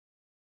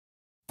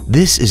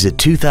This is a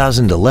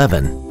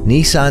 2011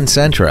 Nissan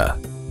Sentra.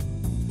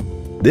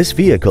 This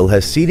vehicle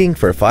has seating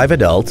for 5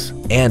 adults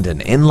and an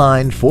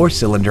inline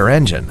 4-cylinder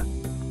engine.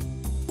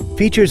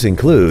 Features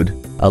include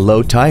a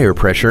low tire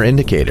pressure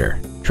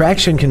indicator,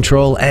 traction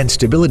control and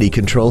stability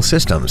control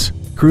systems,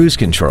 cruise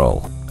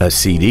control, a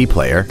CD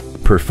player,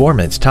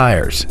 performance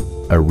tires,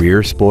 a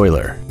rear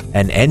spoiler,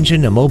 an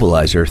engine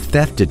immobilizer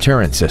theft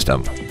deterrent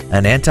system,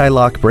 an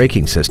anti-lock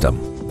braking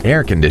system,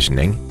 air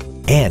conditioning,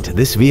 and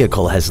this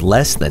vehicle has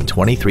less than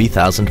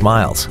 23,000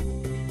 miles.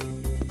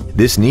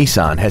 This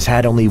Nissan has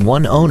had only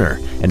one owner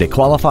and it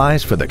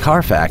qualifies for the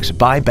Carfax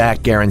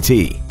buyback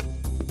guarantee.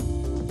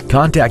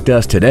 Contact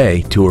us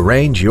today to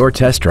arrange your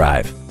test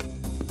drive.